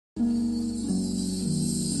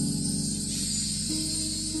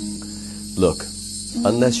Look,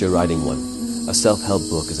 unless you're writing one, a self-help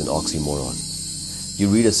book is an oxymoron. You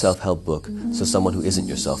read a self-help book so someone who isn't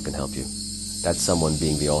yourself can help you. That someone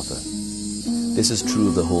being the author. This is true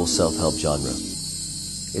of the whole self-help genre.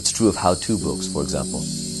 It's true of how-to books, for example.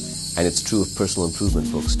 And it's true of personal improvement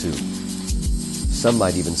books, too. Some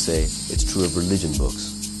might even say it's true of religion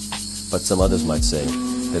books. But some others might say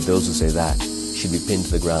that those who say that should be pinned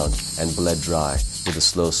to the ground and bled dry with a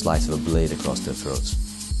slow slice of a blade across their throats.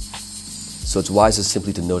 So it's wisest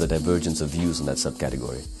simply to note a divergence of views in that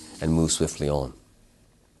subcategory and move swiftly on.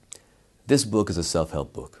 This book is a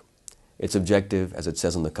self-help book. Its objective, as it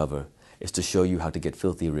says on the cover, is to show you how to get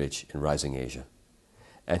filthy rich in rising Asia.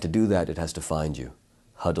 And to do that, it has to find you,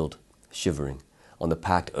 huddled, shivering, on the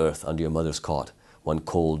packed earth under your mother's cot one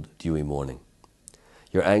cold, dewy morning.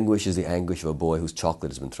 Your anguish is the anguish of a boy whose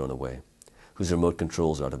chocolate has been thrown away, whose remote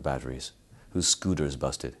controls are out of batteries, whose scooter is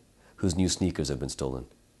busted, whose new sneakers have been stolen.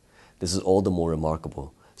 This is all the more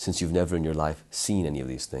remarkable since you've never in your life seen any of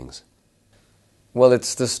these things. Well,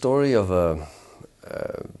 it's the story of a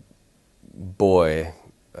boy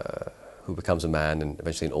who becomes a man and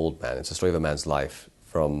eventually an old man. It's the story of a man's life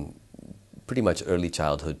from pretty much early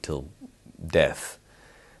childhood till death.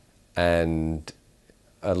 And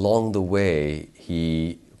along the way,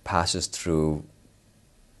 he passes through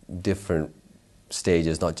different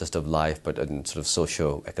stages, not just of life, but in sort of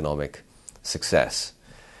socio-economic success,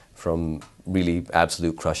 from really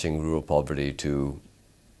absolute crushing rural poverty to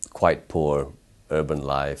quite poor urban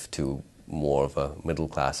life to more of a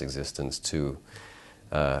middle-class existence to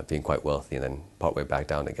being quite wealthy and then partway back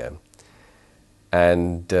down again.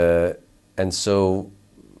 And so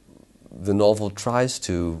the novel tries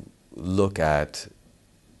to look at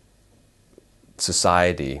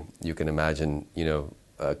society. You can imagine,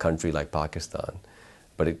 a country like Pakistan,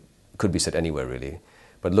 but it could be set anywhere really.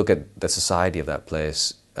 But look at the society of that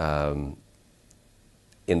place in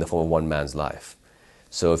the form of one man's life.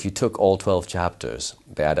 So if you took all 12 chapters,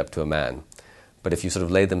 they add up to a man. But if you sort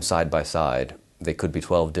of lay them side by side, they could be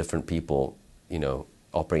 12 different people,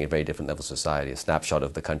 operating at very different levels of society, a snapshot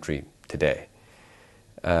of the country today.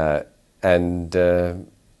 And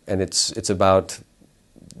it's about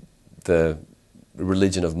the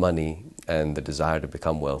religion of money and the desire to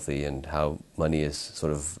become wealthy and how money is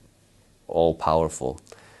sort of all-powerful,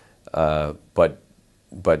 but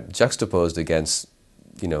juxtaposed against,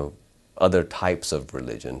 other types of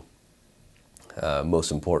religion,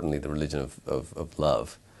 most importantly the religion of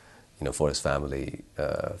love, for his family,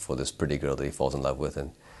 for this pretty girl that he falls in love with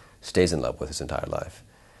and stays in love with his entire life.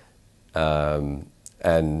 And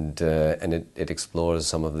it explores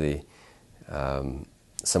some of the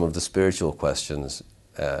spiritual questions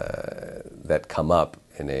that come up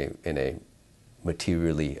in a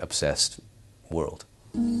materially obsessed world.